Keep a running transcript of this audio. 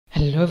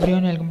Hello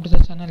everyone, welcome to the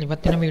channel.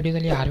 ಇವತ್ತಿನ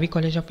ವೀಡಿಯೋದಲ್ಲಿ RV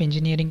college of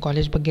engineering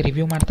college ಬಗ್ಗೆ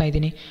review ಮಾಡ್ತಾ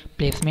ಇದ್ದೀನಿ.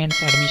 Placements,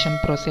 admission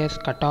process,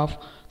 cut off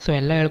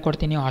ಎಲ್ಲ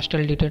ಹೇಳ್ಕೊಡ್ತೀನಿ.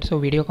 ಹಾಸ್ಟೆಲ್ ಡೀಟೇಲ್ಸು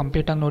ವೀಡಿಯೋ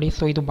ಕಂಪ್ಲೀಟಾಗಿ ನೋಡಿ.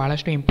 ಇದು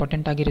ಭಾಳಷ್ಟು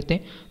ಇಂಪಾರ್ಟೆಂಟ್ ಆಗಿರುತ್ತೆ.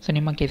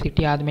 ನಿಮ್ಮ KCT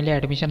ಆದಮೇಲೆ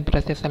ಅಡ್ಮಿಷನ್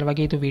ಪ್ರೊಸೆಸ್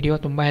ಸಲುವಾಗಿ ಇದು ವೀಡಿಯೋ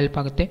ತುಂಬ ಹೆಲ್ಪ್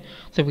ಆಗುತ್ತೆ.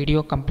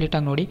 ವೀಡಿಯೋ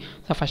ಕಂಪ್ಲೀಟಾಗಿ ನೋಡಿ.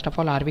 First of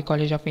all RV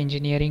college of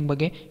engineering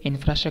ಬಗ್ಗೆ,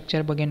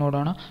 ಇನ್ಫ್ರಾಸ್ಟ್ರಕ್ಚರ್ ಬಗ್ಗೆ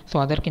ನೋಡೋಣ.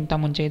 ಅದಕ್ಕಿಂತ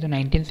ಮುಂಚೆ ಇದು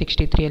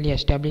 1963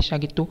 ಎಸ್ಟಾಬ್ಲಿಷ್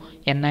ಆಗಿತ್ತು.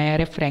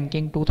 NIRF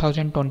ರ್ಯಾಂಕಿಂಗ್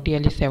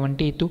 2020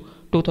 70 ಇತ್ತು.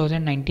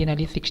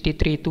 2019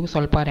 63 ಇತ್ತು.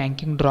 ಸ್ವಲ್ಪ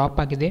ರ್ಯಾಂಕಿಂಗ್ ಡ್ರಾಪ್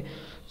ಆಗಿದೆ.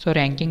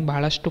 ರ್ಯಾಂಕಿಂಗ್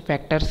ಭಾಳಷ್ಟು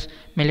ಫ್ಯಾಕ್ಟರ್ಸ್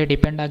ಮೇಲೆ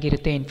ಡಿಪೆಂಡ್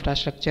ಆಗಿರುತ್ತೆ.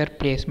 ಇನ್ಫ್ರಾಸ್ಟ್ರಕ್ಚರ್,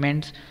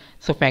 ಪ್ಲೇಸ್ಮೆಂಟ್ಸ್,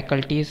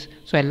 ಫ್ಯಾಕಲ್ಟೀಸ್,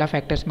 ಎಲ್ಲ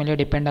ಫ್ಯಾಕ್ಟರ್ಸ್ ಮೇಲೆ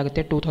ಡಿಪೆಂಡ್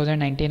ಆಗುತ್ತೆ.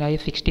 2019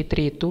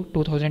 63 ಇತ್ತು.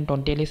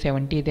 2020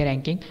 70 ಇದೆ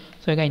ರ್ಯಾಂಕಿಂಗ್.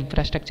 ಈಗ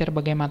ಇನ್ಫ್ರಾಸ್ಟ್ರಕ್ಚರ್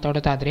ಬಗ್ಗೆ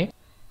ಮಾತಾಡೋದಾದರೆ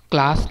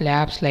ಕ್ಲಾಸ್,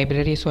 ಲ್ಯಾಬ್ಸ್,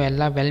 ಲೈಬ್ರರಿ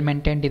ಎಲ್ಲ ವೆಲ್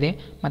ಮೇಂಟೈನ್ಡ್ ಇದೆ.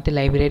 ಮತ್ತು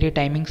library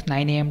timings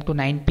 9 AM to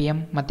 9 PM.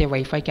 ಮತ್ತು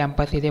ವೈಫೈ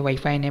ಕ್ಯಾಂಪಸ್ ಇದೆ,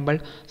 ವೈಫೈ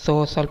ಎನೇಬಲ್ಡ್.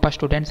 ಸ್ವಲ್ಪ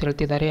ಸ್ಟೂಡೆಂಟ್ಸ್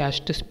ಹೇಳ್ತಿದ್ದಾರೆ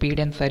ಅಷ್ಟು ಸ್ಪೀಡ್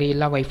ಏನು ಸರಿ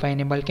ಇಲ್ಲ, ವೈಫೈ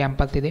ಎನೇಬಲ್ಡ್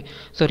ಕ್ಯಾಂಪಸ್ ಇದೆ.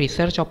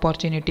 ರಿಸರ್ಚ್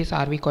ಆಪರ್ಚುನಿಟೀಸ್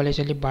RV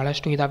ಕಾಲೇಜಲ್ಲಿ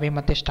ಭಾಳಷ್ಟು ಇದ್ದಾವೆ.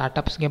 ಮತ್ತು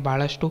ಸ್ಟಾರ್ಟಪ್ಸ್ಗೆ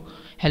ಭಾಳಷ್ಟು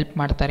ಹೆಲ್ಪ್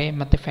ಮಾಡ್ತಾರೆ.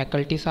 ಮತ್ತು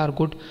ಫ್ಯಾಕಲ್ಟೀಸ್ ಆರ್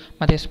ಗುಡ್.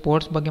 ಮತ್ತು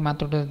ಸ್ಪೋರ್ಟ್ಸ್ ಬಗ್ಗೆ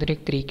ಮಾತಾಡೋದಾದರೆ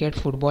cricket,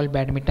 football,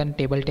 badminton,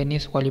 table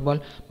tennis,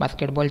 volleyball,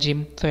 basketball,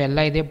 gym ಎಲ್ಲ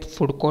ಇದೆ.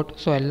 ಫುಡ್ ಕೋರ್ಟ್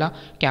ಎಲ್ಲ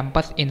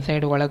ಕ್ಯಾಂಪಸ್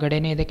ಇನ್ಸೈಡ್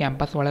ಒಳಗಡೆನೇ ಇದೆ.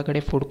 ಕ್ಯಾಂಪಸ್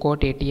ಒಳಗಡೆ food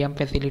court, ATM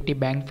facility,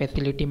 bank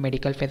facility,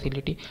 medical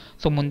facility.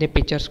 ಮುಂದೆ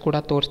ಪಿಕ್ಚರ್ಸ್ ಕೂಡ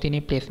ತೋರಿಸ್ತೀನಿ,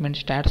 ಪ್ಲೇಸ್ಮೆಂಟ್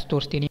ಸ್ಟ್ಯಾಟ್ಸ್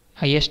ತೋರಿಸ್ತೀನಿ,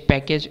 ಹೈಯೆಸ್ಟ್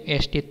ಪ್ಯಾಕೇಜ್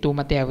ಎಷ್ಟಿತ್ತು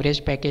ಮತ್ತು ಅವರೇಜ್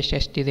ಪ್ಯಾಕೇಜ್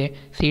ಎಷ್ಟಿದೆ,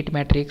 seat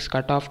matrix,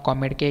 cut off,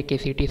 ಕಾಮೆಡ್ಗೆ,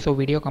 KCT.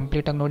 Video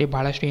ಕಂಪ್ಲೀಟಾಗಿ ನೋಡಿ.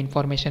 ಭಾಳಷ್ಟು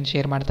ಇನ್ಫಾರ್ಮೇಷನ್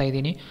ಶೇರ್ ಮಾಡ್ತಾ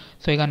ಇದ್ದೀನಿ.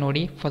 ಈಗ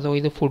ನೋಡಿ,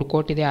 ಇದು ಫುಡ್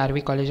ಕೋರ್ಟ್ ಇದೆ.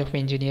 RV college of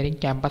engineering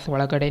campus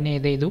ಒಳಗಡೆನೇ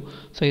ಇದೆ ಇದು.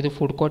 ಇದು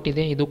ಫುಡ್ ಕೋರ್ಟ್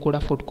ಇದೆ, ಇದು ಕೂಡ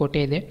ಫುಡ್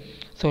ಕೋರ್ಟೇ ಇದೆ.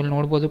 ಇಲ್ಲಿ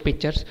ನೋಡ್ಬೋದು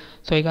ಪಿಕ್ಚರ್ಸ್.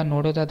 ಈಗ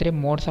ನೋಡೋದಾದರೆ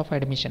ಮೋಡ್ಸ್ ಆಫ್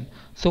ಅಡ್ಮಿಷನ್.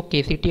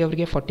 KCT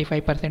ಅವರಿಗೆ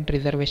 45%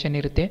 ರಿಸರ್ವೇಷನ್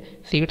ಇರುತ್ತೆ.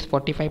 ಸೀಟ್ಸ್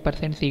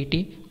 45% CT,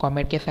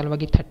 ಕಾಮೆಡ್ಗೆ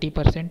ಸಲುವಾಗಿ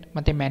 30%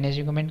 ಮತ್ತು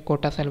ಮ್ಯಾನೇಜ್ಮೆಂಟ್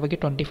ಕೋಟಾ ಸಲುವಾಗಿ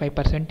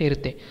 25%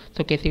 ಇರುತ್ತೆ.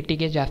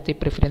 KCTಗೆ ಜಾಸ್ತಿ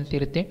ಪ್ರಿಫರೆನ್ಸ್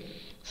ಇರುತ್ತೆ.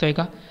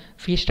 ಈಗ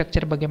ಫೀ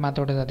ಸ್ಟ್ರಕ್ಚರ್ ಬಗ್ಗೆ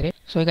ಮಾತಾಡೋದಾದರೆ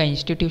ಈಗ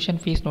ಇನ್ಸ್ಟಿಟ್ಯೂಷನ್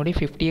ಫೀಸ್ ನೋಡಿ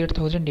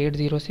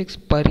 58,806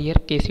 ಪರ್ ಇಯರ್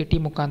KCT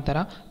ಮುಖಾಂತರ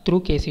ಥ್ರೂ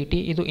KCT.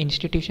 ಇದು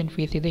ಇನ್ಸ್ಟಿಟ್ಯೂಷನ್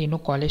ಫೀಸ್ ಇದೆ, ಇನ್ನೂ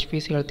ಕಾಲೇಜ್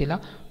ಫೀಸ್ ಹೇಳ್ತಿಲ್ಲ.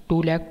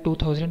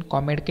 2,02,000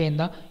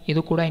 ಕಾಮೆಡ್ಕೆಯಿಂದ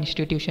ಇದು ಕೂಡ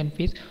ಇನ್ಸ್ಟಿಟ್ಯೂಷನ್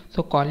ಫೀಸ್.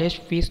 ಕಾಲೇಜ್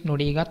ಫೀಸ್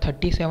ನೋಡಿ ಈಗ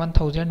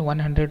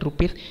 37,100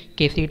 ರೂಪೀಸ್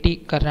KCT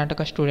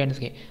ಕರ್ನಾಟಕ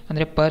ಸ್ಟೂಡೆಂಟ್ಸ್ಗೆ.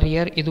 ಅಂದರೆ ಪರ್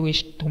ಇಯರ್ ಇದು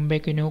ಇಷ್ಟು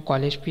ತುಂಬಬೇಕು ನೀವು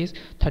ಕಾಲೇಜ್ ಫೀಸ್.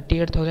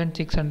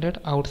 38,600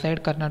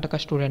 ಔಟ್ಸೈಡ್ ಕರ್ನಾಟಕ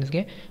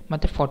ಸ್ಟೂಡೆಂಟ್ಸ್ಗೆ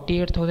ಮತ್ತು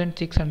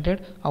 48,600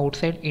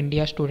 ಔಟ್ಸೈಡ್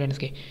ಇಂಡಿಯಾ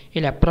ಸ್ಟೂಡೆಂಟ್ಸ್ಗೆ.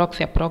 ಇಲ್ಲಿ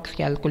ಅಪ್ರಾಕ್ಸ್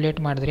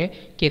ಕ್ಯಾಲ್ಕುಲೇಟ್ ಮಾಡಿದ್ರೆ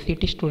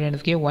KCT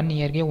ಸ್ಟೂಡೆಂಟ್ಸ್ಗೆ 1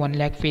 ಇಯರ್ಗೆ 1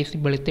 lakh ಫೀಸ್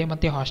ಬೀಳುತ್ತೆ.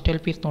 ಮತ್ತು ಹಾಸ್ಟೆಲ್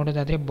ಫೀಸ್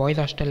ನೋಡೋದಾದರೆ ಬಾಯ್ಸ್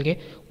ಹಾಸ್ಟೆಲ್ಗೆ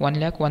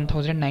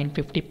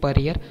 1,01,950 ಪರ್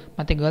ಇಯರ್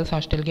ಮತ್ತು ಗರ್ಲ್ಸ್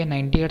ಹಾಸ್ಟೆಲ್ಗೆ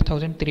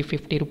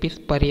 98,350 ರೂಪೀಸ್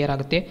ಪರ್ ಇಯರ್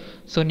ಆಗುತ್ತೆ.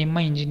 ನಿಮ್ಮ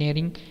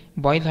ಇಂಜಿನಿಯರಿಂಗ್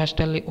ಬಾಯ್ಸ್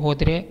ಹಾಸ್ಟೆಲ್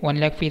ಹೋದರೆ 1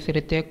 lakh ಫೀಸ್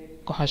ಇರುತ್ತೆ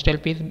ಹಾಸ್ಟೆಲ್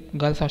ಫೀಸ್.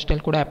 ಗರ್ಲ್ಸ್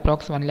ಹಾಸ್ಟೆಲ್ ಕೂಡ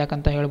ಅಪ್ರಾಕ್ಸ್ 1 lakh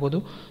ಅಂತ ಹೇಳ್ಬೋದು.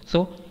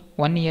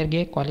 1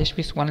 ಇಯರ್ಗೆ ಕಾಲೇಜ್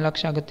ಫೀಸ್ 1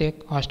 ಲಕ್ಷ ಆಗುತ್ತೆ,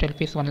 ಹಾಸ್ಟೆಲ್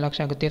ಫೀಸ್ 1 ಲಕ್ಷ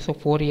ಆಗುತ್ತೆ.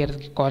 4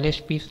 ಇಯರ್ಸ್ಗೆ college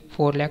fees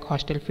 4 lakh,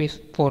 hostel fees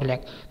 4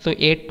 lakh.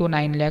 8 to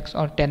 9 lakhs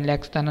R 10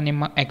 lakhs ತನಕ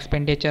ನಿಮ್ಮ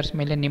ಎಕ್ಸ್ಪೆಂಡಿಚರ್ಸ್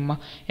ಮೇಲೆ ನಿಮ್ಮ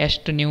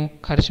ಎಷ್ಟು ನೀವು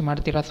ಖರ್ಚು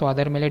ಮಾಡ್ತೀರಾ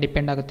ಅದರ ಮೇಲೆ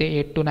ಡಿಪೆಂಡ್ ಆಗುತ್ತೆ.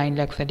 8 to 9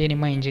 lakhsಲ್ಲಿ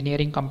ನಿಮ್ಮ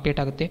ಇಂಜಿನಿಯರಿಂಗ್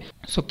ಕಂಪ್ಲೀಟ್ ಆಗುತ್ತೆ.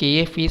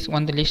 KA ಫೀಸ್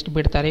ಒಂದು ಲಿಸ್ಟ್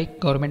ಬಿಡ್ತಾರೆ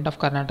ಗೌರ್ಮೆಂಟ್ ಆಫ್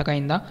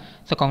ಕರ್ನಾಟಕದಿಂದ.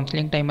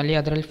 ಕೌನ್ಸಿಲಿಂಗ್ ಟೈಮಲ್ಲಿ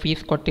ಅದರಲ್ಲಿ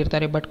ಫೀಸ್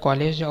ಕೊಟ್ಟಿರ್ತಾರೆ. ಬಟ್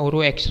ಕಾಲೇಜ್ ಅವರು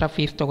ಎಕ್ಸ್ಟ್ರಾ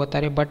ಫೀಸ್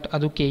ತೊಗೋತಾರೆ. ಬಟ್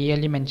ಅದು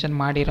KAಯಲ್ಲಿ ಮೆನ್ಷನ್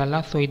ಮಾಡಿರಲ್ಲ.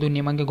 ಇದು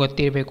ನಿಮಗೆ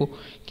ಗೊತ್ತಿರಬೇಕು.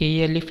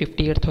 KAಯಲ್ಲಿ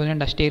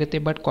 58,000 ಅಷ್ಟೇ ಇರುತ್ತೆ.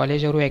 ಬಟ್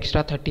ಕಾಲೇಜ್ ಅವರು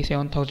ಎಕ್ಸ್ಟ್ರಾ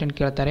 37,000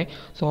 ಕೇಳ್ತಾರೆ.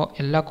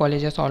 ಎಲ್ಲ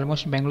ಕಾಲೇಜಸ್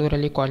ಆಲ್ಮೋಸ್ಟ್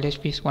ಬೆಂಗಳೂರಲ್ಲಿ ಕಾಲೇಜ್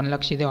ಫೀಸ್ 1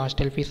 ಲಕ್ಷ ಇದೆ,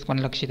 ಹಾಸ್ಟೆಲ್ ಫೀಸ್ 1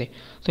 ಲಕ್ಷ ಇದೆ.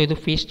 ಇದು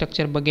ಫೀಸ್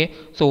ಸ್ಟ್ರಕ್ಚರ್ ಬಗ್ಗೆ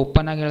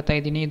ಓಪನ್ ಆಗಿ ಹೇಳ್ತಾ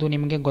ಇದ್ದೀನಿ. ಇದು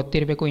ನಿಮಗೆ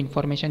ಗೊತ್ತಿರಬೇಕು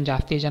ಇನ್ಫಾರ್ಮೇಷನ್.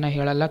 ಜಾಸ್ತಿ ಜನ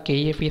ಹೇಳಲ್ಲ,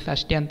 KA ಫೀಸ್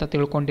ಅಷ್ಟೇ ಅಂತ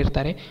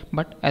ತಿಳ್ಕೊಂಡಿರ್ತಾರೆ.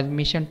 ಬಟ್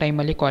ಅಡ್ಮಿಷನ್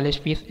ಟೈಮಲ್ಲಿ ಕಾಲೇಜ್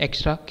ಫೀಸ್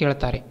ಎಕ್ಸ್ಟ್ರಾ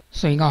ಕೇಳ್ತಾರೆ.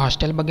 ಈಗ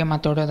ಹಾಸ್ಟೆಲ್ ಬಗ್ಗೆ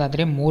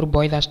ಮಾತಾಡೋದಾದರೆ 3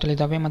 ಬಾಯ್ಸ್ ಹಾಸ್ಟೆಲ್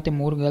ಇದ್ದಾವೆ ಮತ್ತು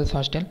 3 ಗರ್ಲ್ಸ್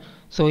ಹಾಸ್ಟೆಲ್.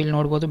 ಇಲ್ಲಿ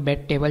ನೋಡ್ಬೋದು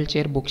bed, table,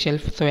 chair, book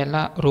shelf ಎಲ್ಲ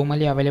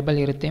ರೂಮಲ್ಲಿ ಅವೈಲೇಬಲ್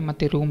ಇರುತ್ತೆ.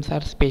 ಮತ್ತು rooms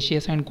R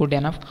spacious and good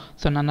enough.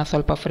 ನನ್ನ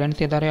ಸ್ವಲ್ಪ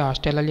ಫ್ರೆಂಡ್ಸ್ ಇದ್ದಾರೆ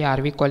ಹಾಸ್ಟೆಲಲ್ಲಿ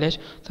RV ಕಾಲೇಜ್.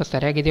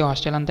 ಸರಿಯಾಗಿದೆ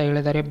ಹಾಸ್ಟೆಲ್ ಅಂತ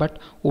ಹೇಳಿದ್ದಾರೆ. ಬಟ್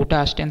ಊಟ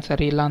ಅಷ್ಟೇನು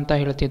ಸರಿ ಇಲ್ಲ ಅಂತ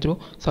ಹೇಳ್ತಿದ್ರು.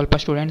 ಸ್ವಲ್ಪ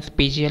ಸ್ಟೂಡೆಂಟ್ಸ್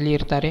PGಯಲ್ಲಿ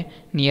ಇರ್ತಾರೆ,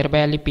 ನಿಯರ್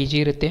ಬೈ ಅಲ್ಲಿ PG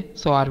ಇರುತ್ತೆ.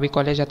 RV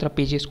ಕಾಲೇಜ್ ಹತ್ರ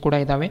PGs ಕೂಡ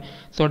ಇದ್ದಾವೆ.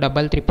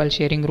 ಡಬಲ್ ಟ್ರಿಪಲ್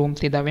ಶೇರಿಂಗ್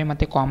ರೂಮ್ಸ್ ಇದ್ದಾವೆ.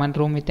 ಮತ್ತು common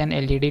room with on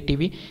LED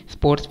TV,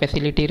 sports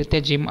facility ಇರುತ್ತೆ,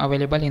 gym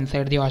available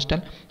inside the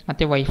hostel.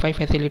 ಮತ್ತು ವೈಫೈ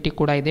ಫೆಸಿಲಿಟಿ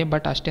ಕೂಡ ಇದೆ,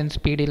 ಬಟ್ ಅಷ್ಟೇನು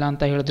ಸ್ಪೀಡ್ ಇಲ್ಲ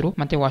ಅಂತ ಹೇಳಿದ್ರು.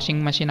 ಮತ್ತು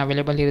ವಾಷಿಂಗ್ ಮಷಿನ್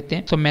ಅವೈಲೇಬಲ್ ಇರುತ್ತೆ.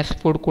 ಮೆಸ್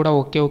ಫುಡ್ ಕೂಡ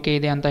ಓಕೆ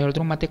ಇದೆ ಅಂತ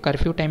ಹೇಳಿದ್ರು. ಮತ್ತು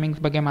ಕರ್ಫ್ಯೂ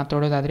ಟೈಮಿಂಗ್ಸ್ ಬಗ್ಗೆ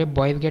ಮಾತಾಡೋದಾದರೆ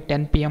ಬಾಯ್ಸ್ಗೆ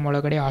 10 PM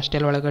ಒಳಗಡೆ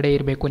ಹಾಸ್ಟೆಲ್ ಒಳಗಡೆ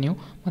ಇರಬೇಕು ನೀವು.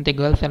 ಮತ್ತು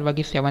ಗರ್ಲ್ಸ್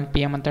ಸಲುವಾಗಿ 7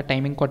 PM ಅಂತ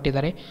ಟೈಮಿಂಗ್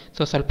ಕೊಟ್ಟಿದ್ದಾರೆ.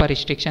 ಸ್ವಲ್ಪ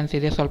ರಿಸ್ಟ್ರಿಕ್ಷನ್ಸ್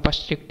ಇದೆ, ಸ್ವಲ್ಪ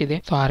ಸ್ಟ್ರಿಕ್ಟ್ ಇದೆ.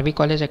 RV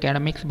ಕಾಲೇಜ್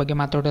ಅಕಾಡೆಮಿಕ್ಸ್ ಬಗ್ಗೆ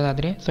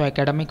ಮಾತಾಡೋದಾದರೆ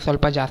ಅಕಾಡೆಮಿಕ್ಸ್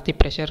ಸ್ವಲ್ಪ ಜಾಸ್ತಿ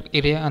ಪ್ರೆಷರ್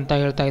ಇದೆ ಅಂತ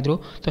ಹೇಳ್ತಾ ಇದ್ರು.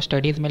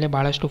 ಸ್ಟಡೀಸ್ ಮೇಲೆ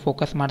ಭಾಳಷ್ಟು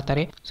ಫೋಕಸ್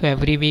ಮಾಡ್ತಾರೆ.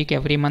 ಎವ್ರಿ ವೀಕ್,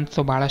 ಎವ್ರಿ ಮಂತ್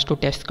ಭಾಳಷ್ಟು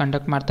ಟೆಸ್ಟ್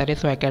ಕಂಡಕ್ಟ್ ಮಾಡ್ತಾರೆ.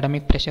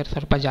 ಅಕಾಡೆಮಿಕ್ ಪ್ರೆಷರ್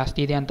ಸ್ವಲ್ಪ ಜಾಸ್ತಿ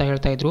ಇದೆ ಅಂತ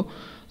ಹೇಳ್ತಾ ಇದ್ರು.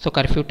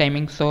 ಕರ್ಫ್ಯೂ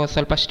ಟೈಮಿಂಗ್ಸ್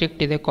ಸ್ವಲ್ಪ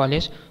ಸ್ಟ್ರಿಕ್ಟ್ ಇದೆ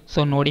ಕಾಲೇಜ್.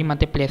 ನೋಡಿ.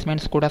 ಮತ್ತು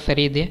ಪ್ಲೇಸ್ಮೆಂಟ್ಸ್ ಕೂಡ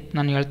ಸರಿ ಇದೆ,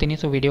 ನಾನು ಹೇಳ್ತೀನಿ.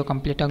 ವಿಡಿಯೋ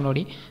ಕಂಪ್ಲೀಟಾಗಿ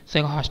ನೋಡಿ.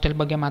 ಈಗ ಹಾಸ್ಟೆಲ್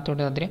ಬಗ್ಗೆ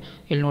ಮಾತಾಡೋದಾದರೆ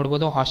ಇಲ್ಲಿ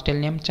ನೋಡ್ಬೋದು ಹಾಸ್ಟೆಲ್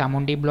ನೇಮ್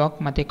ಚಾಮುಂಡಿ ಬ್ಲಾಕ್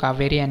ಮತ್ತು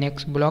ಕಾವೇರಿ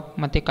ಅನೆಕ್ಸ್ ಬ್ಲಾಕ್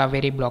ಮತ್ತು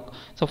Kaveri block.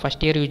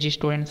 First year UG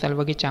students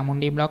ಸಲುವಾಗಿ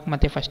ಚಾಮುಂಡಿ ಬ್ಲಾಕ್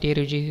ಮತ್ತು ಫಸ್ಟ್ ಇಯರ್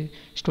UG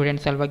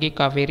ಸ್ಟೂಡೆಂಟ್ಸ್ ಸಲುವಾಗಿ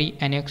ಕಾವೇರಿ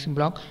ಅನೆಕ್ಸ್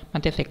ಬ್ಲಾಕ್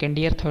ಮತ್ತು second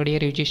year, third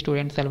year UG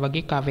students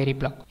ಸಲುವಾಗಿ ಕಾವೇರಿ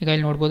ಬ್ಲಾಕ್. ಈಗ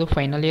ಇಲ್ಲಿ ನೋಡ್ಬೋದು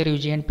final year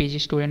UG and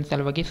PG students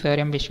ಸಲುವಾಗಿ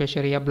ಸರ್ ಎಂ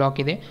ವಿಶ್ವೇಶ್ವರಯ್ಯ ಬ್ಲಾಕ್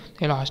ಇದೆ.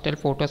 ಇಲ್ಲಿ ಹಾಸ್ಟೆಲ್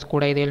ಫೋಟೋಸ್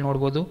ಕೂಡ ಇದೆ, ಇಲ್ಲಿ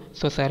ನೋಡ್ಬೋದು.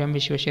 Sir M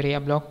Visvesvaraya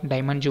block,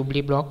 diamond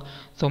jubilee block, block,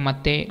 so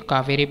ಮತ್ತು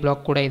ಕಾವೇರಿ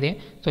ಬ್ಲಾಕ್ ಕೂಡ ಇದೆ,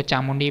 ಸೊ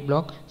ಚಾಮುಂಡಿ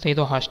ಬ್ಲಾಕ್. ಸೊ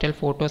ಇದು ಹಾಸ್ಟೆಲ್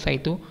ಫೋಟೋಸ್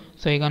ಆಯಿತು.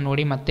 ಸೊ ಈಗ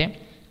ನೋಡಿ ಮತ್ತೆ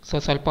ಸೊ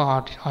ಸ್ವಲ್ಪ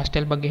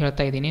ಹಾಸ್ಟೆಲ್ ಬಗ್ಗೆ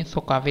ಹೇಳ್ತಾ ಇದ್ದೀನಿ. ಸೊ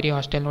ಕಾವೇರಿ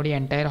ಹಾಸ್ಟೆಲ್ ನೋಡಿ,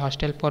 entire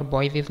hostel for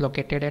boys is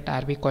located at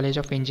RV college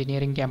of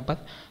engineering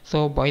campus. So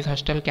boys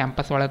hostel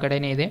campus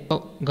ಒಳಗಡೆನೇ ಇದೆ. ಸೊ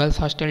ಗರ್ಲ್ಸ್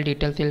ಹಾಸ್ಟೆಲ್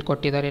ಡೀಟೇಲ್ಸ್ ಇಲ್ಲಿ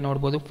ಕೊಟ್ಟಿದ್ದಾರೆ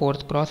ನೋಡ್ಬೋದು.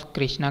 4th cross,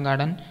 Krishna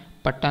garden,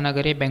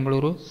 ಪಟ್ಟನಗರಿ,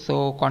 Bengaluru. So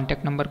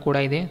contact number ಕೂಡ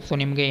ಇದೆ. ಸೊ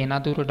ನಿಮಗೆ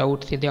ಏನಾದರೂ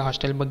ಡೌಟ್ಸ್ ಇದೆ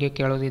ಹಾಸ್ಟೆಲ್ ಬಗ್ಗೆ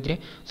ಕೇಳೋದಿದ್ರೆ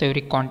ಸೊ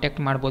ಇವ್ರಿಗೆ ಕಾಂಟ್ಯಾಕ್ಟ್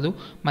ಮಾಡ್ಬೋದು.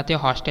 ಮತ್ತು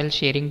ಹಾಸ್ಟೆಲ್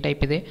ಶೇರಿಂಗ್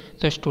ಟೈಪ್ ಇದೆ.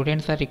 So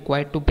students R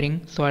required to bring,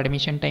 so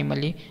admission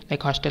ಟೈಮಲ್ಲಿ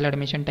ಲೈಕ್ ಹಾಸ್ಟೆಲ್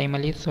ಅಡ್ಮಿಷನ್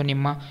ಟೈಮಲ್ಲಿ ಸೊ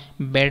ನಿಮ್ಮ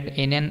ಬೆಡ್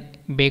ಏನೇನು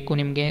ಬೇಕು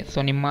ನಿಮಗೆ, ಸೊ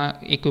ನಿಮ್ಮ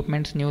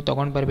ಎಕ್ವಿಪ್ಮೆಂಟ್ಸ್ ನೀವು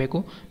ತೊಗೊಂಡು ಬರಬೇಕು.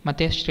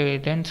 ಮತ್ತು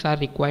students R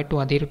required to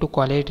Adhir to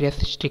college dress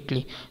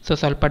strictly. So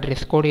ಸ್ವಲ್ಪ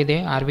ಡ್ರೆಸ್ ಕೋಡ್ ಇದೆ.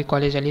 RV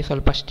ಕಾಲೇಜಲ್ಲಿ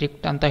ಸ್ವಲ್ಪ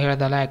ಸ್ಟ್ರಿಕ್ಟ್ ಅಂತ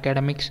ಹೇಳ್ದಲ್ಲ,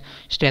 ಅಕಾಡೆಮಿಕ್ಸ್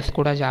ಸ್ಟ್ರೆಸ್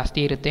ಕೂಡ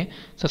ಜಾಸ್ತಿ ಇರುತ್ತೆ.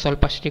 ಸೊ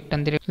ಸ್ವಲ್ಪ ಸ್ಟ್ರಿಕ್ಟ್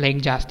ಅಂದರೆ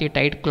ಲೈಕ್ ಜಾಸ್ತಿ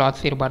ಟೈಟ್ ಕ್ಲಾತ್ಸ್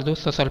ಇರಬಾರ್ದು.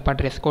 ಸೊ ಸ್ವಲ್ಪ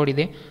ಡ್ರೆಸ್ ಕೋಡ್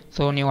ಇದೆ.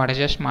 ಸೊ ನೀವು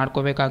ಅಡ್ಜಸ್ಟ್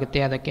ಮಾಡ್ಕೋಬೇಕಾಗುತ್ತೆ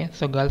ಅದಕ್ಕೆ.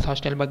 ಸೊ ಗರ್ಲ್ಸ್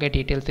ಹಾಸ್ಟೆಲ್ ಬಗ್ಗೆ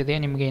ಡೀಟೇಲ್ಸ್ ಇದೆ.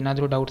 ನಿಮಗೆ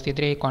ಏನಾದರೂ ಡೌಟ್ಸ್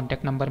ಇದ್ದರೆ ಈ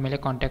ಕಾಂಟ್ಯಾಕ್ಟ್ ನಂಬರ್ ಮೇಲೆ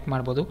ಕಾಂಟ್ಯಾಕ್ಟ್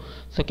ಮಾಡ್ಬೋದು.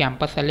 ಸೊ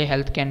ಕ್ಯಾಂಪಸ್ಸಲ್ಲಿ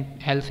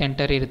ಹೆಲ್ತ್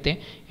ಸೆಂಟರ್ ಇರುತ್ತೆ.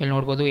 ಇಲ್ಲಿ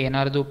ನೋಡ್ಬೋದು,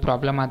 ಏನಾದರೂ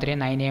ಪ್ರಾಬ್ಲಮ್ ಆದರೆ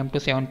 9 AM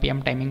to 7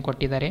 PM ಟೈಮಿಂಗ್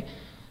ಕೊಟ್ಟಿದ್ದಾರೆ.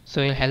 ಸೊ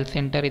ಇಲ್ಲಿ ಹೆಲ್ತ್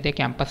ಸೆಂಟರ್ ಇದೆ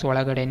ಕ್ಯಾಂಪಸ್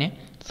ಒಳಗಡೆನೆ.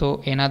 ಸೊ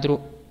ಏನಾದರೂ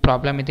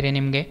ಪ್ರಾಬ್ಲಮ್ ಇದ್ದರೆ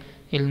ನಿಮಗೆ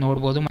ಇಲ್ಲಿ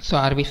ನೋಡ್ಬೋದು. ಸೊ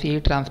RVCE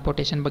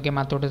ಟ್ರಾನ್ಸ್ಪೋರ್ಟೇಷನ್ ಬಗ್ಗೆ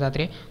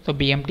ಮಾತಾಡೋದಾದರೆ ಸೊ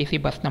BMTC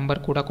ಬಸ್ ನಂಬರ್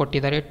ಕೂಡ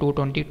ಕೊಟ್ಟಿದ್ದಾರೆ.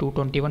 220,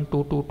 221,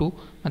 222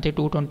 ಮತ್ತು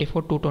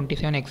 224,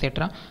 227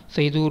 ಎಕ್ಸೆಟ್ರಾ. ಸೊ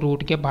ಇದು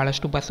ರೂಟ್ಗೆ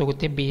ಭಾಳಷ್ಟು ಬಸ್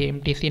ಹೋಗುತ್ತೆ.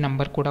 BMTC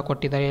ನಂಬರ್ ಕೂಡ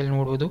ಕೊಟ್ಟಿದ್ದಾರೆ ಇಲ್ಲಿ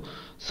ನೋಡ್ಬೋದು.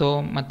 ಸೊ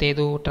ಮತ್ತು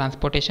ಇದು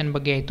ಟ್ರಾನ್ಸ್ಪೋರ್ಟೇಷನ್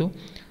ಬಗ್ಗೆ ಆಯಿತು.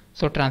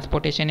 ಸೊ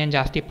ಟ್ರಾನ್ಸ್ಪೋರ್ಟೇಷನ್ ಏನು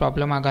ಜಾಸ್ತಿ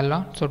ಪ್ರಾಬ್ಲಮ್ ಆಗೋಲ್ಲ.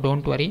 So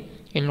don't worry.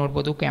 ಇಲ್ಲಿ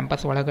ನೋಡ್ಬೋದು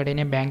ಕ್ಯಾಂಪಸ್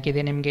ಒಳಗಡೆನೇ ಬ್ಯಾಂಕ್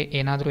ಇದೆ. ನಿಮಗೆ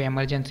ಏನಾದರೂ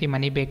ಎಮರ್ಜೆನ್ಸಿ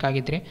ಮನಿ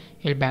ಬೇಕಾಗಿದ್ದರೆ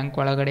ಇಲ್ಲಿ ಬ್ಯಾಂಕ್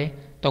ಒಳಗಡೆ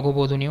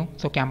ತೊಗೋಬೋದು ನೀವು.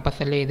 ಸೊ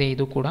ಕ್ಯಾಂಪಸ್ಸಲ್ಲೇ ಇದೆ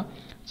ಇದು ಕೂಡ.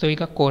 ಸೊ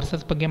ಈಗ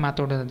ಕೋರ್ಸಸ್ ಬಗ್ಗೆ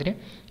ಮಾತಾಡೋದಾದರೆ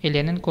ಇಲ್ಲಿ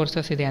ಏನೇನು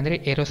ಕೋರ್ಸಸ್ ಇದೆ ಅಂದರೆ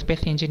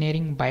aerospace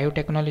engineering,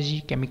 biotechnology,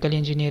 chemical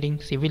engineering,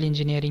 civil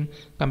engineering,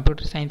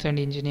 computer science and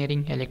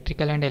engineering,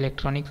 electrical and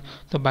electronics.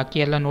 So ಬಾಕಿ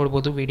ಎಲ್ಲ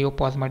ನೋಡ್ಬೋದು, ವಿಡಿಯೋ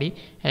ಪಾಸ್ ಮಾಡಿ.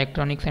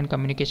 Electronics and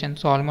communication.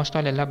 So almost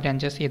all ಎಲ್ಲ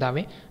ಬ್ರಾಂಚಸ್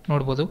ಇದ್ದಾವೆ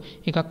ನೋಡ್ಬೋದು.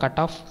 ಈಗ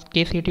cut off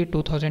KCET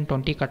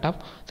 2020 cut off.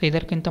 So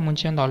ಇದಕ್ಕಿಂತ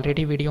ಮುಂಚೆ ಒಂದು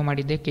ಆಲ್ರೆಡಿ ವಿಡಿಯೋ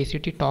ಮಾಡಿದ್ದೆ,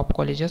 KCET top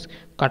colleges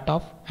cut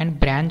off and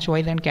branch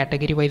wise and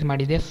category wise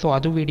ಮಾಡಿದೆ. ಸೊ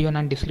ಅದು ವಿಡಿಯೋ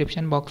ನಾನು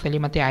ಡಿಸ್ಕ್ರಿಪ್ಷನ್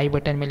ಬಾಕ್ಸಲ್ಲಿ ಮತ್ತು ಐ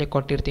ಬಟನ್ ಮೇಲೆ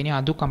ಕೊಟ್ಟಿರ್ತೀನಿ,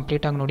 ಅದು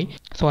ಕಂಪ್ಲೀಟಾಗಿ ನೋಡಿ.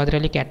 ಸೊ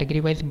ಅದರಲ್ಲಿ ಕ್ಯಾಟಗರಿ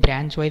ವೈಸ್,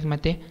 ಬ್ರಾಂಚ್ ವೈಸ್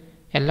ಮತ್ತು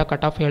ಎಲ್ಲ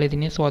ಕಟ್ ಆಫ್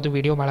ಹೇಳಿದ್ದೀನಿ. ಸೊ ಅದು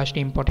ವಿಡಿಯೋ ಭಾಳಷ್ಟು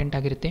ಇಂಪಾರ್ಟೆಂಟ್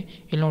ಆಗಿರುತ್ತೆ.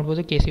 ಇಲ್ಲಿ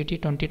ನೋಡ್ಬೋದು KCET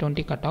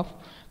 2020 cut off.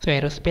 So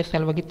aerospace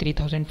ಸಲುವಾಗಿ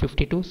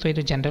 3052. ಸೊ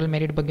ಇದು ಜನರಲ್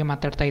ಮೆರಿಟ್ ಬಗ್ಗೆ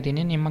ಮಾತಾಡ್ತಾ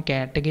ಇದ್ದೀನಿ. ನಿಮ್ಮ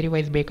ಕ್ಯಾಟಗರಿ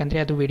ವೈಸ್ ಬೇಕಂದರೆ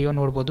ಅದು ವಿಡಿಯೋ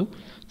ನೋಡ್ಬೋದು.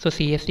 ಸೊ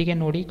CSCಗೆ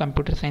ನೋಡಿ,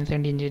 ಕಂಪ್ಯೂಟರ್ ಸೈನ್ಸ್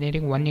ಆ್ಯಂಡ್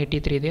ಇಂಜಿನಿಯರಿಂಗ್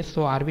 183 ಇದೆ. ಸೊ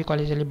RV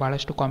ಕಾಲೇಜಲ್ಲಿ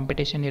ಭಾಳಷ್ಟು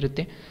ಕಾಂಪಿಟೇಷನ್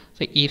ಇರುತ್ತೆ.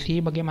 ಸೊ ECE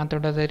ಬಗ್ಗೆ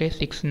ಮಾತಾಡೋದಾದರೆ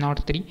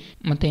 603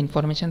 ಮತ್ತು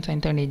ಇನ್ಫಾರ್ಮೇಷನ್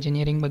ಸೈನ್ಸ್ ಆ್ಯಂಡ್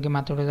ಇಂಜಿನಿಯರಿಂಗ್ ಬಗ್ಗೆ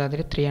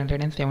ಮಾತಾಡೋದಾದರೆ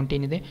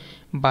 317 ಇದೆ.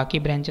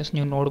 ಬಾಕಿ ಬ್ರಾಂಚಸ್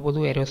ನೀವು ನೋಡ್ಬೋದು.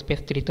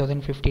 ಏರೋಸ್ಪೇಸ್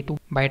 3052,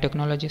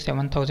 ಬಯೋಟೆಕ್ನಾಲಜಿ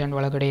 7000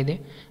 ಒಳಗಡೆ ಇದೆ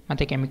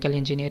ಮತ್ತು ಕೆಮಿಕಲ್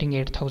ಇಂಜಿನಿಯರಿಂಗ್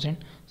 8000.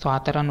 ಸೊ ಆ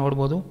ಥರ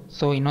ನೋಡ್ಬೋದು.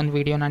 ಸೊ ಇನ್ನೊಂದು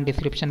ವಿಡಿಯೋ ನಾನು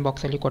ಡಿಸ್ಕ್ರಿಪ್ಷನ್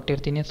ಬಾಕ್ಸಲ್ಲಿ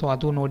ಕೊಟ್ಟಿರ್ತೀನಿ. ಸೊ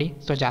ಅದು ನೋಡಿ.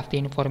 ಸೊ ಜಾಸ್ತಿ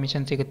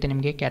ಇನ್ಫಾರ್ಮೇಷನ್ ಸಿಗುತ್ತೆ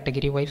ನಿಮಗೆ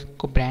category wise,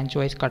 branch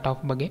wise cut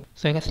off ಬಗ್ಗೆ.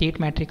 ಸೊ ಈಗ ಸೀಟ್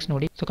ಮ್ಯಾಟ್ರಿಕ್ಸ್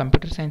ನೋಡಿ. So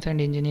computer science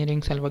and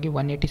engineering ಸಲುವಾಗಿ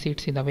 180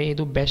 ಸೀಟ್ಸ್ ಇದ್ದಾವೆ.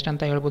 ಇದು ಬೆಸ್ಟ್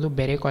ಅಂತ ಹೇಳ್ಬೋದು.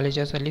 ಬೇರೆ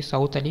ಕಾಲೇಜಸಲ್ಲಿ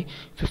ಸೌತಲ್ಲಿ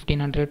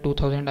 1500,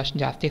 2000 ಅಷ್ಟು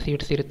ಜಾಸ್ತಿ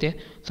ಸೀಟ್ಸ್ ಇರುತ್ತೆ.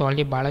 ಸೊ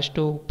ಅಲ್ಲಿ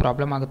ಭಾಳಷ್ಟು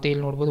ಪ್ರಾಬ್ಲಮ್ ಆಗುತ್ತೆ.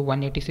 ಇಲ್ಲಿ ನೋಡ್ಬೋದು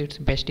 180 ಸೀಟ್ಸ್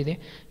ಬೆಸ್ಟ್ ಇದೆ.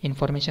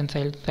 ಇನ್ಫಾರ್ಮೇಷನ್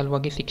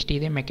ಸಲುವಾಗಿ 60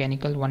 ಇದೆ.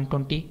 Mechanical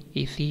 120,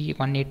 ECE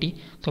 180.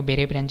 ಸೊ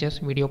ಬೇರೆ ಬ್ರಾಂಚಸ್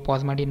ವಿಡಿಯೋ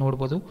ಪಾಸ್ ಮಾಡಿ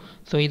ನೋಡ್ಬೋದು.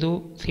 ಸೊ ಇದು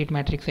ಸೀಟ್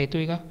ಮ್ಯಾಟ್ರಿಕ್ಸ್ ಆಯಿತು.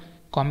 ಈಗ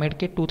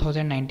ಕಾಮೆಡ್ಗೆ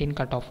 2019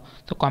 ಕಟ್ ಆಫ್.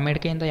 ಸೊ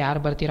ಕಾಮೆಡ್ಗೆಯಿಂದ ಯಾರು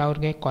ಬರ್ತೀರಾ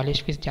ಅವ್ರಿಗೆ ಕಾಲೇಜ್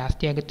ಫೀಸ್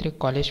ಜಾಸ್ತಿ ಆಗುತ್ತೆ ರೀ.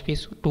 College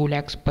fees 2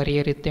 lakhs per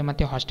year ಇರುತ್ತೆ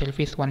ಮತ್ತು hostel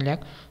fees 1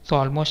 lakh. So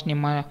almost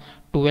ನಿಮ್ಮ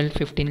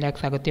 12-15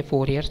 lakhs ಆಗುತ್ತೆ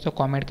 4 years. ಸೊ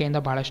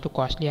ಕಾಮೆಡ್ಗೆಯಿಂದ ಭಾಳಷ್ಟು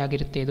ಕಾಸ್ಟ್ಲಿ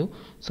ಆಗಿರುತ್ತೆ ಇದು.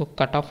 ಸೊ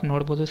ಕಟ್ ಆಫ್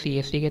ನೋಡ್ಬೋದು.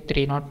 CSCಗೆ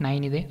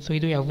 309 ಇದೆ. ಸೊ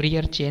ಇದು ಎವ್ರಿ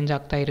ಇಯರ್ ಚೇಂಜ್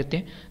ಆಗ್ತಾ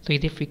ಇರುತ್ತೆ. ಸೊ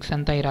ಇದು ಫಿಕ್ಸ್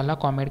ಅಂತ ಇರಲ್ಲ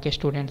ಕಾಮೆಡ್ಗೆ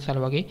ಸ್ಟೂಡೆಂಟ್ಸ್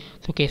ಸಲುವಾಗಿ.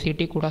 ಸೊ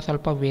KCET ಕೂಡ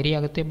ಸ್ವಲ್ಪ ವೇರಿ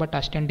ಆಗುತ್ತೆ, ಬಟ್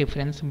ಅಷ್ಟೇನು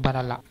ಡಿಫ್ರೆನ್ಸ್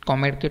ಬರಲ್ಲ.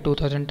 ಕಾಮೆಡ್ಗೆ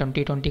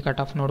 2020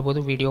 ಕಟ್ ಆಫ್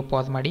ನೋಡ್ಬೋದು, ವಿಡಿಯೋ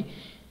ಪಾಸ್ ಮಾಡಿ.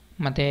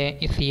 ಮತ್ತು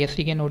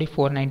CSCಗೆ ನೋಡಿ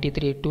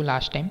 493 ಇತ್ತು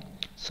last time.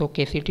 So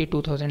KCET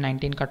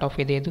 2019 cut off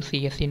ಇದೆ. ಇದು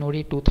CSC ನೋಡಿ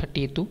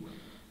 230 ಇತ್ತು.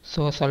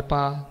 ಸೊ ಸ್ವಲ್ಪ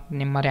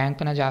ನಿಮ್ಮ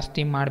ರ್ಯಾಂಕನ್ನ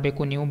ಜಾಸ್ತಿ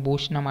ಮಾಡಬೇಕು, ನೀವು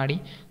ಬೂಸ್ಟ್ನ ಮಾಡಿ.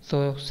 ಸೊ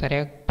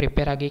ಸರಿಯಾಗಿ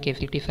ಪ್ರಿಪೇರ್ ಆಗಿ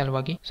KCET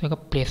ಸಲುವಾಗಿ. ಸೊ ಈಗ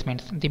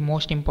placements the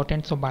most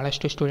important. So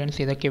ಭಾಳಷ್ಟು ಸ್ಟೂಡೆಂಟ್ಸ್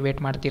ಇದಕ್ಕೆ ವೇಟ್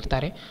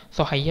ಮಾಡ್ತಿರ್ತಾರೆ.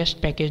 ಸೊ ಹೈಯೆಸ್ಟ್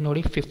ಪ್ಯಾಕೇಜ್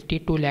ನೋಡಿ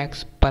 52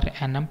 lakhs ಪರ್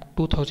annum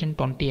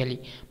 2020ಅಲ್ಲಿ.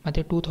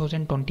 ಮತ್ತು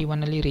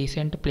 2021ಅಲ್ಲಿ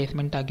ರೀಸೆಂಟ್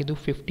ಪ್ಲೇಸ್ಮೆಂಟ್ ಆಗಿದ್ದು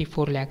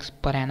 54 lakhs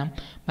ಪರ್ annum.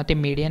 ಮತ್ತು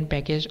median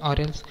package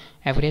R else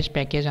average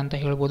package ಅಂತ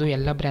ಹೇಳ್ಬೋದು.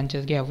 ಎಲ್ಲ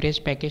ಬ್ರಾಂಚಸ್ಗೆ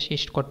ಎವ್ರೇಜ್ ಪ್ಯಾಕೇಜ್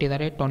ಇಷ್ಟು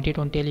ಕೊಟ್ಟಿದ್ದಾರೆ.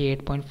 2020ಅಲ್ಲಿ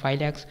 8.5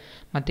 lakhs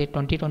ಮತ್ತು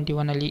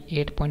 2021ಅಲ್ಲಿ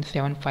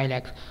 8.75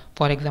 lakhs.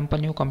 ಫಾರ್ ಎಕ್ಸಾಂಪಲ್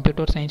ನೀವು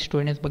ಕಂಪ್ಯೂಟರ್ ಸೈನ್ಸ್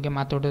ಸ್ಟೂಡೆಂಟ್ಸ್ ಬಗ್ಗೆ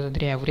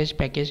ಮಾತಾಡೋದಾದರೆ ಎವ್ರೇಜ್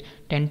ಪ್ಯಾಕೇಜ್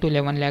 10 to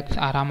 11 lakhs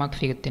ಆರಾಮಾಗಿ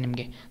ಸಿಗುತ್ತೆ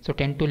ನಿಮಗೆ. ಸೊ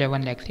 10 to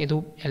 11 lakhs ಇದು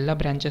ಎಲ್ಲ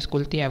ಬ್ರಾಂಚಸ್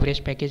ಕುಲ್ತಿ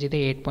ಎವ್ರೇಜ್ ಪ್ಯಾಕೇಜ್ ಇದೆ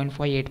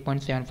 8.5,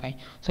 8.75.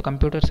 ಸೊ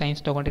ಕಂಪ್ಯೂಟರ್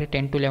ಸೈನ್ಸ್ ತೊಗೊಂಡ್ರೆ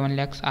 10 to 11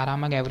 lakhs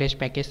ಆರಾಮಾಗಿ ಎವ್ರೇಜ್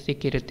ಪ್ಯಾಕೇಜ್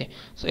ಸಿಕ್ಕಿರುತ್ತೆ.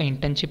 ಸೊ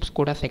ಇಂಟರ್ನ್ಶಿಪ್ಸ್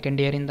ಕೂಡ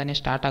ಸೆಕೆಂಡ್ ಇಯರಿಂದನೇ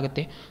ಸ್ಟಾರ್ಟ್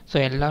ಆಗುತ್ತೆ. ಸೊ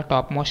ಎಲ್ಲ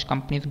ಟಾಪ್ ಮೋಸ್ಟ್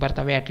ಕಂಪ್ನೀಸ್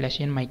ಬರ್ತವೆ.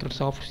 ಅಟ್ಲಾಸಿಯನ್,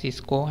 ಮೈಕ್ರೋಸಾಫ್ಟ್,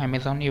 ಸಿಸ್ಕೋ,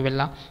 ಅಮೆಝಾನ್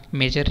ಇವೆಲ್ಲ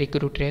ಮೇಜರ್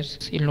ರಿಕ್ರೂಟರ್ಸ್.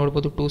 ಇಲ್ಲಿ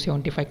ನೋಡ್ಬೋದು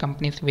 275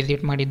 ಕಂಪ್ನೀಸ್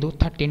ವಿಸಿಟ್ ಮಾಡಿದ್ದು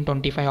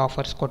 1325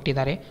 ಆಫರ್ಸ್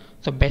ಕೊಟ್ಟಿದ್ದಾರೆ.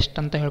 ಸೊ ಬೆಸ್ಟ್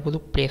ಅಂತ ಹೇಳ್ಬೋದು.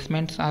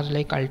 Placements are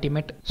like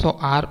ultimate. So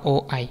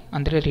ROI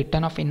ಅಂದರೆ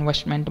ರಿಟರ್ನ್ ಆಫ್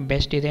ಇನ್ವೆಸ್ಟ್ಮೆಂಟ್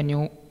ಬೆಸ್ಟ್ ಇದೆ.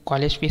 ನೀವು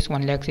ಕಾಲೇಜ್ ಫೀಸ್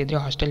 1 ಲ್ಯಾಕ್ಸ್ ಇದ್ದರೆ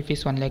ಹಾಸ್ಟೆಲ್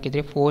ಫೀಸ್ 1 ಲ್ಯಾಕ್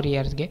ಇದ್ದರೆ 4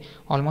 ಇಯರ್ಸ್ಗೆ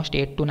ಆಲ್ಮೋಸ್ಟ್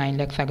 8 to 9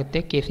 ಲ್ಯಾಕ್ಸ್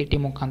ಆಗುತ್ತೆ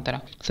KCT ಮುಖಾಂತರ.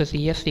 ಸೊ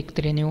CS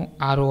ಸಿಕ್ಕಿದ್ರೆ ನೀವು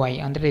ROI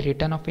ಅಂದರೆ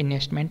ರಿಟರ್ನ್ ಆಫ್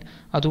ಇನ್ವೆಸ್ಟ್ಮೆಂಟ್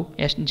ಅದು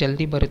ಎಷ್ಟು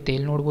ಜಲ್ದಿ ಬರುತ್ತೆ.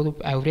 ಇಲ್ಲಿ ನೋಡ್ಬೋದು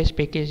ಆವ್ರೇಜ್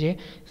ಪ್ಯಾಕೇಜೇ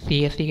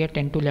CSಗೆ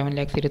 10 to 11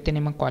 ಲ್ಯಾಕ್ಸ್ ಇರುತ್ತೆ.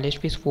 ನಿಮ್ಮ ಕಾಲೇಜ್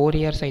ಫೀಸ್ 4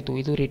 ಇಯರ್ಸ್ ಆಯಿತು.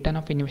 ಇದು ರಿಟರ್ನ್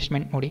ಆಫ್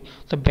ಇನ್ವೆಸ್ಟ್ಮೆಂಟ್ ನೋಡಿ,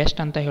 ಸೊ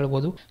ಬೆಸ್ಟ್ ಅಂತ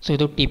ಹೇಳ್ಬೋದು. ಸೊ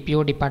ಇದು TPO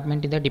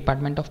ಡಿಪಾರ್ಟ್ಮೆಂಟ್ ಇದೆ,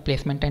 department of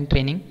placement and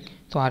training.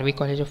 So RV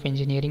college of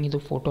engineering ಇದು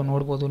ಫೋಟೋ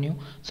ನೋಡ್ಬೋದು ನೀವು.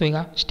 ಸೊ ಈಗ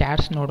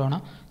ಸ್ಟ್ಯಾಟ್ಸ್ ನೋಡೋಣ.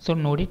 ಸೊ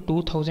ನೋಡಿ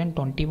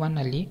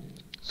 2021ಅಲ್ಲಿ,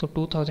 so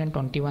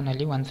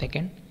 2021ಅಲ್ಲಿ 1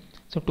 second,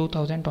 so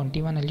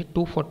 2021ಅಲ್ಲಿ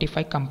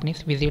 245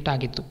 companies visit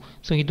ಆಗಿತ್ತು.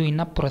 ಸೊ ಇದು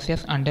ಇನ್ನೂ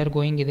ಪ್ರೊಸೆಸ್ ಅಂಡರ್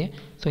ಗೋಯಿಂಗ್ ಇದೆ,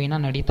 ಸೊ ಇನ್ನೂ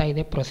ನಡೀತಾ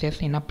ಇದೆ ಪ್ರೊಸೆಸ್,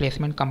 ಇನ್ನೂ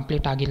ಪ್ಲೇಸ್ಮೆಂಟ್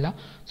ಕಂಪ್ಲೀಟ್ ಆಗಿಲ್ಲ.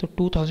 ಸೊ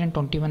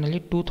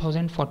 2021ಅಲ್ಲಿ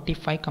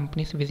 2045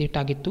 ಕಂಪ್ನೀಸ್ ವಿಸಿಟ್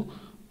ಆಗಿತ್ತು.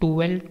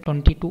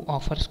 1222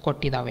 ಆಫರ್ಸ್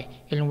ಕೊಟ್ಟಿದ್ದಾವೆ.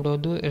 ಇಲ್ಲಿ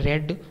ನೋಡೋದು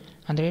ರೆಡ್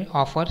ಅಂದರೆ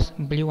ಆಫರ್ಸ್,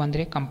 ಬ್ಲೂ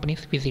ಅಂದರೆ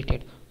ಕಂಪ್ನೀಸ್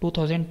ವಿಸಿಟೆಡ್.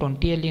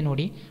 2020ಅಲ್ಲಿ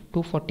ನೋಡಿ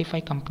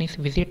 245 ಕಂಪ್ನೀಸ್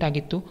ವಿಸಿಟ್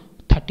ಆಗಿತ್ತು,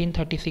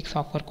 1336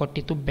 ಆಫರ್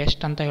ಕೊಟ್ಟಿತ್ತು,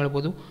 ಬೆಸ್ಟ್ ಅಂತ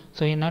ಹೇಳ್ಬೋದು.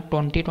 ಸೊ ಇನ್ನು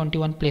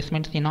 2021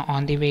 ಪ್ಲೇಸ್ಮೆಂಟ್ಸ್ ಇನ್ನೂ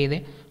ಆನ್ ದಿ ವೇ ಇದೆ.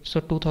 ಸೊ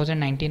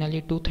 2019ಅಲ್ಲಿ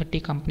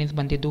 230 ಕಂಪ್ನೀಸ್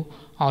ಬಂದಿದ್ದು,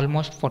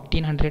 ಆಲ್ಮೋಸ್ಟ್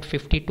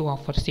 1452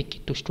 ಆಫರ್ಸ್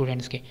ಸಿಕ್ಕಿತ್ತು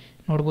ಸ್ಟೂಡೆಂಟ್ಸ್ಗೆ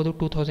ನೋಡ್ಬೋದು.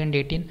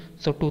 2018,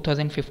 ಸೊ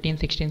 2015,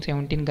 16,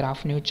 17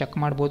 ಗ್ರಾಫ್ ನೀವು ಚೆಕ್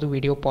ಮಾಡ್ಬೋದು,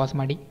 ವಿಡಿಯೋ ಪಾಸ್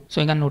ಮಾಡಿ. ಸೊ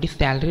ಈಗ ನೋಡಿ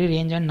salary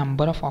range and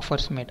number of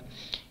offers made.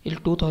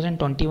 ಇಲ್ಲಿ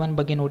 2021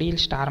 ಬಗ್ಗೆ ನೋಡಿ,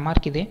 ಇಲ್ಲಿ ಸ್ಟಾರ್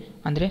ಮಾರ್ಕ್ ಇದೆ,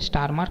 ಅಂದರೆ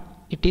star mark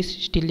it is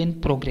still in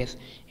progress.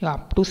 ಈಗ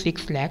ಅಪ್ ಟು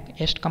 6 ಲ್ಯಾಕ್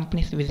ಎಷ್ಟು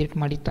ಕಂಪ್ನೀಸ್ ವಿಸಿಟ್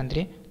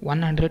ಮಾಡಿತ್ತಂದರೆ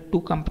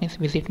 102 ಕಂಪ್ನೀಸ್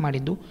ವಿಸಿಟ್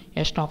ಮಾಡಿದ್ದು.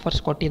 ಎಷ್ಟು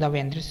ಆಫರ್ಸ್ ಕೊಟ್ಟಿದ್ದಾವೆ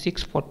ಅಂದರೆ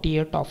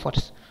 648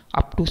 offers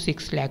up to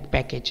 6 lac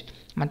package.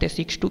 ಮತ್ತು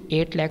 6 to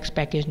 8 ಲ್ಯಾಕ್ಸ್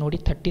ಪ್ಯಾಕೇಜ್ ನೋಡಿ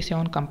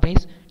 37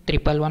 companies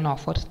 111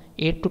 offers.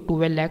 8 to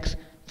 12 lakhs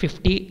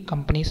 50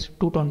 companies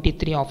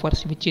 223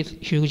 offers which is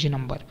huge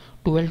number.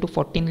 12 to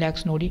 14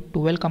 lakhs ನೋಡಿ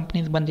 12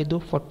 companies ಬಂದಿದ್ದು,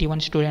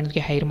 41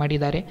 ಸ್ಟೂಡೆಂಟ್ಸ್ಗೆ ಹೈರ್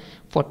ಮಾಡಿದ್ದಾರೆ.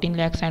 14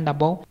 lakhs and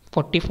above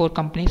 44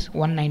 companies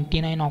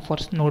 199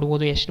 offers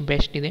ನೋಡ್ಬೋದು ಎಷ್ಟು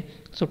ಬೆಸ್ಟ್ ಇದೆ.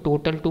 So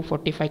total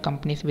 245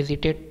 companies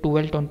visited,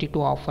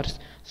 1222 offers.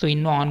 So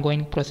ಇನ್ನೂ ಆನ್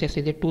ಗೋಯಿಂಗ್ ಪ್ರೊಸೆಸ್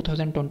ಇದೆ.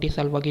 2020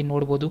 ಸಲುವಾಗಿ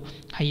ನೋಡ್ಬೋದು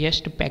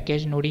ಹೈಯೆಸ್ಟ್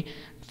ಪ್ಯಾಕೇಜ್ ನೋಡಿ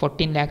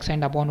 14 ಲ್ಯಾಕ್ಸ್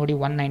ಆ್ಯಂಡ್ ಅಬೌವ್ ನೋಡಿ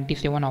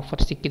 197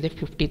 ಆಫರ್ಸ್ ಸಿಕ್ಕಿದೆ,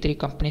 53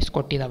 ಕಂಪ್ನೀಸ್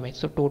ಕೊಟ್ಟಿದ್ದಾವೆ.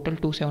 ಸೊ ಟೋಟಲ್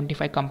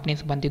 275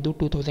 ಕಂಪ್ನೀಸ್ ಬಂದಿದ್ದು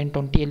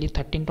 2020ಅಲ್ಲಿ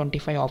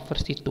 1325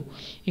 ಆಫರ್ಸ್ ಇತ್ತು.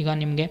 ಈಗ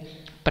ನಿಮಗೆ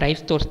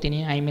ಪ್ರೈಸ್ ತೋರಿಸ್ತೀನಿ,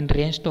 ಐ ಮೀನ್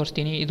ರೇಂಜ್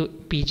ತೋರಿಸ್ತೀನಿ. ಇದು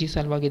PG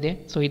ಸಲುವಾಗಿದೆ.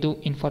 ಸೊ ಇದು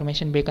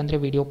ಇನ್ಫಾರ್ಮೇಷನ್ ಬೇಕಂದರೆ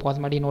ವಿಡಿಯೋ ಪಾಸ್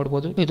ಮಾಡಿ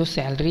ನೋಡ್ಬೋದು. ಇದು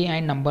salary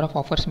and number of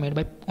offers made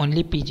by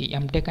only PG,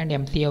 MTech and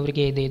MCA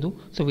ಅವರಿಗೆ ಇದೆ ಇದು.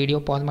 ಸೊ ವಿಡಿಯೋ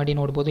ಪಾಸ್ ಮಾಡಿ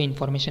ನೋಡ್ಬೋದು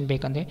ಇನ್ಫಾರ್ಮೇಷನ್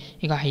ಬೇಕಂದರೆ.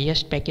 ಈಗ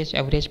ಹೈಯೆಸ್ಟ್ ಪ್ಯಾಕೇಜ್,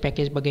 ಅವರೇಜ್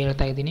ಪ್ಯಾಕೇಜ್ ಬಗ್ಗೆ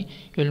ಹೇಳ್ತಾ ಇದ್ದೀನಿ,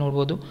 ಇಲ್ಲಿ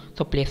ನೋಡ್ಬೋದು.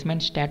 ಸೊ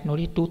ಪ್ಲೇಸ್ಮೆಂಟ್ ಸ್ಟ್ಯಾಟ್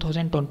ನೋಡಿ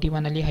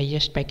 2021ಅಲ್ಲಿ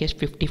highest package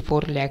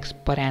 54 lakhs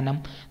per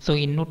annum. So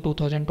ಇನ್ನೂ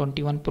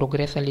 2021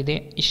 ಪ್ರೋಗ್ರೆಸ್ಸಲ್ಲಿದೆ,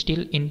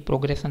 ಸ್ಟಿಲ್ ಇನ್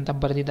ಪ್ರೋಗ್ರೆಸ್ ಅಂತ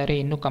ಬರೆದಿದ್ದಾರೆ,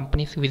 ಇನ್ನೂ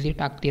ಕಂಪ್ನೀಸ್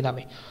ವಿಸಿಟ್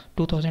ಆಗ್ತಿದ್ದಾವೆ.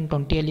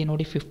 2020ಅಲ್ಲಿ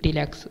ನೋಡಿ 50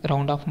 ಲ್ಯಾಕ್ಸ್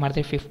ರೌಂಡ್ ಆಫ್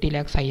ಮಾಡಿದ್ರೆ 50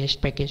 lakhs highest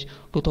package.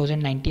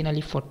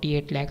 2019ಅಲ್ಲಿ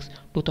 48 lakhs,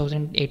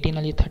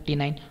 2018ಅಲ್ಲಿ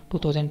 39,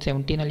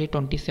 2017ಅಲ್ಲಿ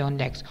 27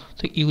 lakhs.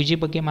 So UG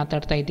ಬಗ್ಗೆ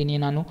ಮಾತಾಡ್ತಾ ಇದ್ದೀನಿ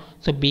ನಾನು.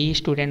 ಸೊ BE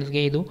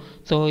ಸ್ಟೂಡೆಂಟ್ಸ್ಗೆ ಇದು.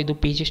 ಸೊ ಇದು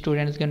PG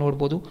ಸ್ಟೂಡೆಂಟ್ಸ್ಗೆ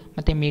ನೋಡ್ಬೋದು.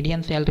 ಮತ್ತು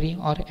median salary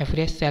R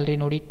average salary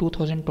ನೋಡಿ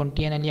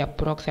 2020ನಲ್ಲಿ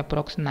ಅಪ್ರಾಕ್ಸ್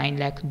 9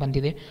 ಲ್ಯಾಕ್ಸ್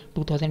ಬಂದಿದೆ.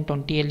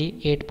 2020ಅಲ್ಲಿ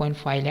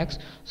 8.5 ಲ್ಯಾಕ್ಸ್.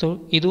 ಸೊ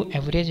ಇದು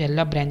ಎವ್ರೇಜ್ ಎಲ್ಲ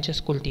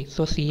branches ಕುಲ್ತಿ.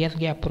 So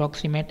CSಗೆ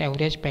approximate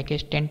average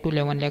package 10 to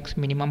 11 lakhs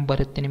minimum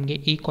ಬರುತ್ತೆ ನಿಮಗೆ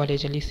ಈ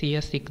ಕಾಲೇಜಲ್ಲಿ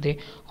CS ಸಿಕ್ಕಿದ್ರೆ.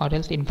 R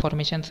else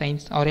information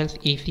science R else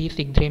ECE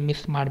ಸಿಕ್ಕಿದ್ರೆ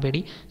ಮಿಸ್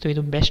ಮಾಡಬೇಡಿ. ಸೊ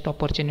ಇದು ಬೆಸ್ಟ್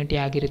ಆಪರ್ಚುನಿಟಿ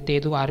ಆಗಿರುತ್ತೆ.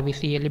 ಇದು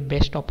RVCEಯಲ್ಲಿ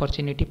best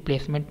opportunity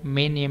placement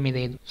main aim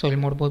ಇದೆ ಇದು. ಸೊ ಇಲ್ಲಿ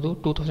ನೋಡ್ಬೋದು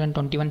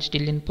 2021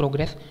 ಸ್ಟಿಲ್ ಇನ್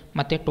ಪ್ರೋಗ್ರೆಸ್.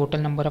 ಮತ್ತು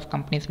total number of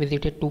companies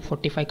visited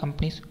 245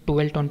 companies,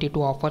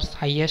 1222 offers,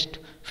 highest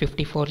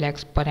 54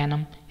 lakhs per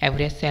annum,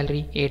 average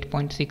salary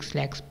 8.6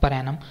 lakhs per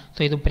annum.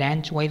 So ಇದು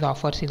ಬ್ರ್ಯಾಂಚ್ ವೈಸ್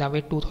ಆಫರ್ಸ್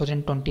ಇದ್ದಾವೆ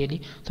 2020ಅಲ್ಲಿ.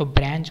 ಸೊ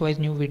ಬ್ರ್ಯಾಂಚ್ ವೈಸ್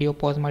ನೀವು ವಿಡಿಯೋ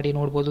ಪಾಸ್ ಮಾಡಿ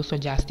ನೋಡ್ಬೋದು. ಸೊ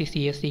ಜಾಸ್ತಿ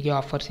CSCಗೆ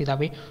ಆಫರ್ಸ್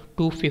ಇದ್ದಾವೆ,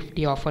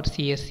 250 ಆಫರ್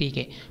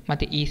CSCಗೆ.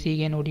 ಮತ್ತು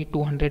ECಗೆ ನೋಡಿ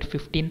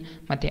 215,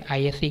 ಮತ್ತು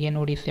ISCಗೆ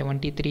ನೋಡಿ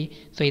 73.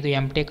 ಸೊ ಇದು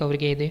MTech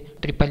ಅವರಿಗೆ ಇದೆ.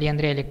 EE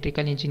ಅಂದರೆ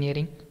ಎಲೆಕ್ಟ್ರಿಕಲ್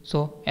ಇಂಜಿನಿಯರಿಂಗ್. ಸೊ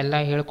ಎಲ್ಲ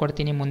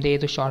ಹೇಳ್ಕೊಡ್ತೀನಿ ಮುಂದೆ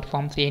ಇದು ಶಾರ್ಟ್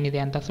ಫಾರ್ಮ್ಸ್ ಏನಿದೆ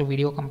ಅಂತ. ಸೊ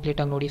ವಿಡಿಯೋ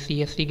ಕಂಪ್ಲೀಟಾಗಿ ನೋಡಿ.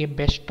 CSCಗೆ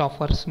ಬೆಸ್ಟ್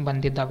ಆಫರ್ಸ್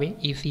ಬಂದಿದ್ದಾವೆ,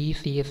 ECE,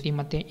 CSC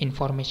ಮತ್ತು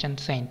ಇನ್ಫಾರ್ಮೇಷನ್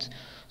ಸೈನ್ಸ್.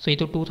 ಸೊ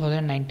ಇದು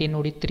 2019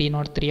 ನೋಡಿ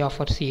 303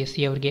 ಆಫರ್ಸ್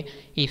CSC ಅವ್ರಿಗೆ,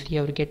 ECE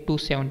ಅವ್ರಿಗೆ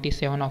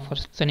 277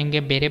 ಆಫರ್ಸ್. ಸೊ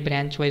ನಿಮಗೆ ಬೇರೆ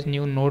ಬ್ರ್ಯಾಂಚ್ ವೈಸ್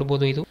ನೀವು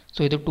ನೋಡ್ಬೋದು ಇದು.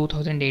 ಸೊ ಇದು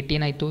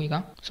 2018 ಆಯಿತು ಈಗ.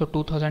 ಸೊ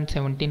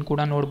 2017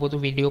 ಕೂಡ ನೋಡ್ಬೋದು,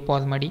 ವಿಡಿಯೋ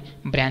ಪಾಸ್ ಮಾಡಿ.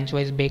 ಬ್ರ್ಯಾಂಚ್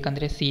ವೈಸ್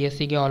ಬೇಕಂದರೆ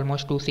CSCಗೆ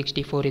ಆಲ್ಮೋಸ್ಟ್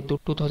 264 ಇತ್ತು.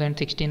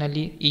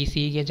 2016ಅಲ್ಲಿ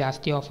ECEಗೆ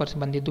ಜಾಸ್ತಿ ಆಫರ್ಸ್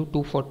ಬಂದಿದ್ದು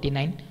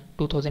 249,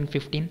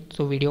 2015.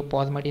 ಸೊ ವಿಡಿಯೋ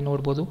ಪಾಸ್ ಮಾಡಿ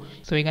ನೋಡ್ಬೋದು.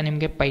 ಸೊ ಈಗ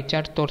ನಿಮಗೆ ಪೈ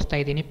ಚಾರ್ಟ್ ತೋರಿಸ್ತಾ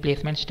ಇದ್ದೀನಿ,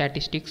 ಪ್ಲೇಸ್ಮೆಂಟ್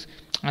ಸ್ಟ್ಯಾಟಿಸ್ಟಿಕ್ಸ್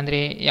ಅಂದರೆ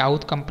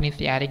ಯಾವ್ದು ಕಂಪ್ನೀಸ್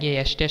ಯಾರಿಗೆ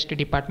ಎಷ್ಟೆಷ್ಟು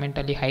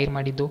ಡಿಪಾರ್ಟ್ಮೆಂಟಲ್ಲಿ ಹೈರ್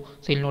ಮಾಡಿದ್ದು.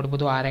 ಸೊ ಇಲ್ಲಿ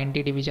ನೋಡ್ಬೋದು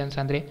R&D ಡಿವಿಷನ್ಸ್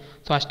ಅಂದರೆ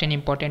ಸೊ ಅಷ್ಟೇನು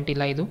ಇಂಪಾರ್ಟೆಂಟ್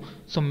ಇಲ್ಲ ಇದು.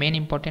 So main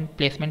important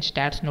placement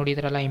stats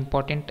ನೋಡಿದ್ರಲ್ಲ,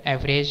 important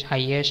average,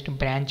 highest,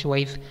 branch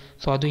wise.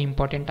 So ಅದು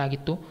ಇಂಪಾರ್ಟೆಂಟ್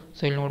ಆಗಿತ್ತು.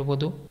 ಸೊ ಇಲ್ಲಿ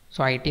ನೋಡ್ಬೋದು.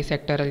 ಸೊ IT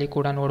ಸೆಕ್ಟರಲ್ಲಿ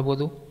ಕೂಡ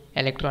ನೋಡ್ಬೋದು,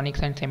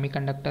 ಎಲೆಕ್ಟ್ರಾನಿಕ್ಸ್ ಆ್ಯಂಡ್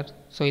ಸೆಮಿಕಂಡಕ್ಟರ್.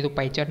 ಸೊ ಇದು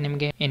ಪೈ ಚಾರ್ಟ್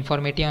ನಿಮಗೆ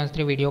ಇನ್ಫಾರ್ಮೇಟಿವ್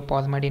ಅನಿಸಿದ್ರೆ ವಿಡಿಯೋ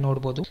ಪಾಸ್ ಮಾಡಿ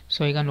ನೋಡ್ಬೋದು.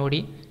 ಸೊ ಈಗ ನೋಡಿ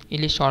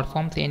ಇಲ್ಲಿ ಶಾರ್ಟ್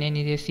ಫಾರ್ಮ್ಸ್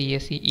ಏನೇನಿದೆ,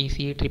 CSE,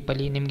 ECE,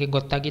 EE ನಿಮಗೆ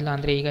ಗೊತ್ತಾಗಿಲ್ಲ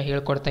ಅಂದರೆ ಈಗ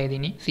ಹೇಳ್ಕೊಡ್ತಾ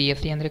ಇದ್ದೀನಿ.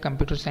 CSE ಅಂದರೆ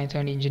computer science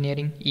and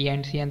engineering,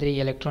 E&C ಅಂದರೆ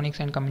electronics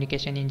and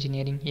communication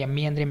engineering,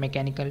 ME ಅಂದರೆ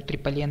ಮೆಕ್ಯಾನಿಕಲ್,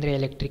 EE ಅಂದರೆ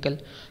ಎಲೆಕ್ಟ್ರಿಕಲ್.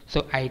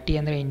 ಸೊ IT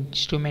ಅಂದರೆ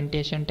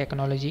ಇನ್ಸ್ಟ್ರುಮೆಂಟೇಷನ್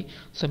ಟೆಕ್ನಾಲಜಿ.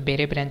 ಸೊ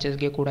ಬೇರೆ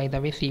ಬ್ರಾಂಚಸ್ಗೆ ಕೂಡ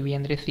ಇದ್ದಾವೆ. CV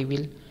ಅಂದರೆ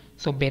ಸಿವಿಲ್,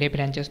 ಸೊ ಬೇರೆ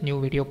ಬ್ರಾಂಚಸ್ ನೀವು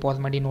ವಿಡಿಯೋ ಪಾಸ್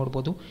ಮಾಡಿ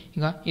ನೋಡ್ಬೋದು.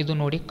 ಈಗ ಇದು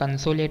ನೋಡಿ,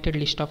 ಕನ್ಸೋಲೇಟೆಡ್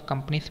list of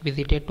companies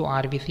visited to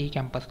RVCE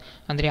campus.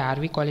 ಅಂದರೆ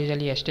RV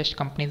ಕಾಲೇಜಲ್ಲಿ ಎಷ್ಟೆಷ್ಟು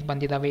ಕಂಪ್ನೀಸ್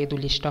ಬಂದಿದ್ದಾವೆ, ಇದು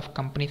ಲಿಸ್ಟ್ ಆಫ್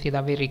ಕಂಪ್ನೀಸ್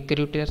ಇದ್ದಾವೆ,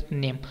 ರಿಕ್ರೂಟರ್ಸ್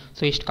ನೇಮ್.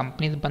 ಸೊ ಇಷ್ಟು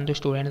ಕಂಪ್ನೀಸ್ ಬಂದು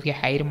ಸ್ಟೂಡೆಂಟ್ಸ್ಗೆ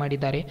ಹೈರ್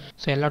ಮಾಡಿದ್ದಾರೆ.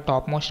 ಸೊ ಎಲ್ಲ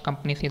ಟಾಪ್ ಮೋಸ್ಟ್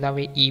ಕಂಪ್ನೀಸ್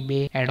ಇದ್ದಾವೆ.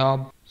 eBay,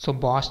 Adobe, ಸೊ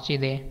ಬಾಸ್ಚ್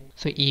ಇದೆ.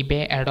 ಸೊ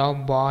eBay,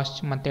 Adobe, ಬಾಸ್ಚ್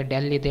ಮತ್ತು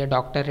ಡೆಲ್ ಇದೆ,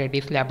 doctor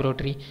Reddy's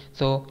laboratory,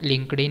 so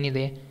LinkedIn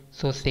ಇದೆ,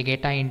 ಸೊ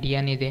ಸೆಗೆಟಾ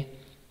ಇಂಡಿಯನ್ ಇದೆ.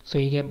 ಸೊ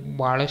ಹೀಗೆ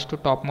ಭಾಳಷ್ಟು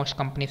ಟಾಪ್ ಮೋಸ್ಟ್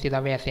ಕಂಪ್ನೀಸ್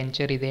ಇದ್ದಾವೆ.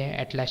 ಅಸೆಂಚರ್ ಇದೆ,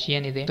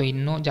 ಅಟ್ಲಾಸಿಯನ್ ಇದೆ. ಸೊ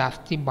ಇನ್ನೂ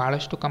ಜಾಸ್ತಿ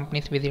ಭಾಳಷ್ಟು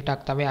ಕಂಪ್ನೀಸ್ ವಿಸಿಟ್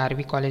ಆಗ್ತವೆ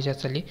RV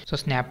ಕಾಲೇಜಸಲ್ಲಿ. ಸೊ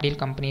ಸ್ನ್ಯಾಪ್ಡೀಲ್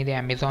ಕಂಪ್ನಿ ಇದೆ,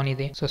 ಅಮೆಝಾನ್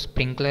ಇದೆ, ಸೊ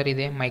ಸ್ಪ್ರಿಂಕ್ಲರ್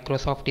ಇದೆ,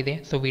 ಮೈಕ್ರೋಸಾಫ್ಟ್ ಇದೆ.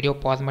 ಸೊ ವಿಡಿಯೋ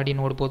ಪಾಸ್ ಮಾಡಿ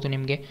ನೋಡ್ಬೋದು.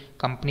 ನಿಮಗೆ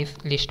ಕಂಪ್ನೀಸ್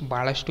ಲಿಸ್ಟ್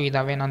ಭಾಳಷ್ಟು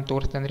ಇದ್ದಾವೆ. ನಾನು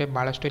ತೋರಿಸ್ತಂದರೆ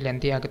ಭಾಳಷ್ಟು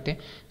ಲೆಂತಿ ಆಗುತ್ತೆ.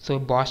 ಸೊ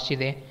ಬಾಸ್ಚ್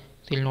ಇದೆ,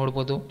 ಇಲ್ಲಿ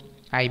ನೋಡ್ಬೋದು.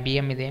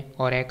 IBM ಇದೆ,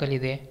 ಒರಾಕಲ್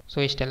ಇದೆ. ಸೊ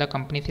ಇಷ್ಟೆಲ್ಲ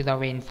ಕಂಪ್ನೀಸ್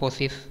ಇದ್ದಾವೆ.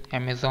 Infosys,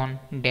 Amazon,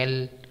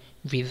 del,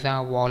 visa,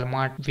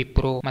 Walmart,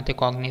 Wipro ಮತ್ತು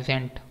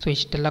ಕಾಗ್ನಿಸೆಂಟ್. ಸೊ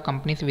ಇಷ್ಟೆಲ್ಲ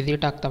ಕಂಪ್ನೀಸ್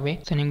ವಿಸಿಟ್ ಆಗ್ತವೆ.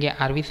 ಸೊ ನಿಮಗೆ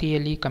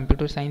RVCEಯಲ್ಲಿ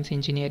computer science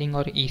engineering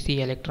or EC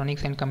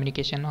electronics and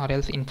communication R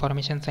else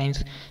information science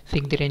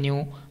ಸಿಗದಿರೆ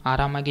ನೀವು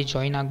ಆರಾಮಾಗಿ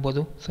ಜಾಯಿನ್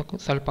ಆಗ್ಬೋದು. ಸೊ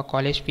ಸ್ವಲ್ಪ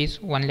ಕಾಲೇಜ್ ಫೀಸ್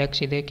 1 ಲಕ್ಷ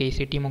ಇದೆ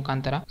kcet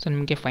ಮುಖಾಂತರ. ಸೊ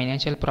ನಿಮಗೆ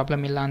ಫೈನಾನ್ಷಿಯಲ್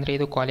ಪ್ರಾಬ್ಲಮ್ ಇಲ್ಲ ಅಂದರೆ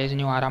ಇದು ಕಾಲೇಜ್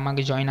ನೀವು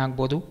ಆರಾಮಾಗಿ ಜಾಯಿನ್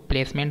ಆಗ್ಬೋದು.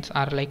 ಪ್ಲೇಸ್ಮೆಂಟ್ಸ್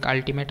ಆರ್ ಲೈಕ್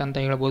ಅಲ್ಟಿಮೇಟ್ ಅಂತ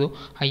ಹೇಳ್ಬೋದು.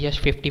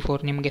 ಹೈಯೆಸ್ಟ್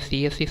 54. ನಿಮಗೆ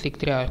CSC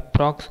ಸಿಕ್ಕಿದ್ರೆ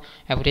approx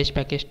average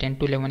package 10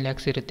 to 11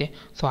 lakhs ಇರುತ್ತೆ.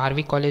 ಸೊ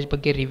RV ಕಾಲೇಜ್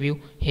ಬಗ್ಗೆ ರಿವ್ಯೂ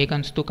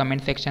ಹೇಗನ್ನಿಸ್ತು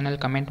ಕಮೆಂಟ್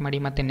ಸೆಕ್ಷನಲ್ಲಿ ಕಮೆಂಟ್ ಮಾಡಿ.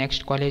 ಮತ್ತು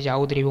ನೆಕ್ಸ್ಟ್ ಕಾಲೇಜ್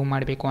ಯಾವುದು ರಿವ್ಯೂ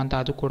ಮಾಡಬೇಕು ಅಂತ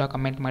ಅದು ಕೂಡ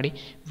ಕಮೆಂಟ್ ಮಾಡಿ.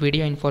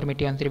 ವಿಡಿಯೋ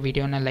ಇನ್ಫಾರ್ಮೇಟಿವ್ ಅಂದರೆ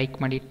ವಿಡಿಯೋನ ಲೈಕ್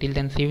ಮಾಡಿ. Till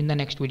then C you in the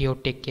next video.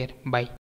 Take care, by.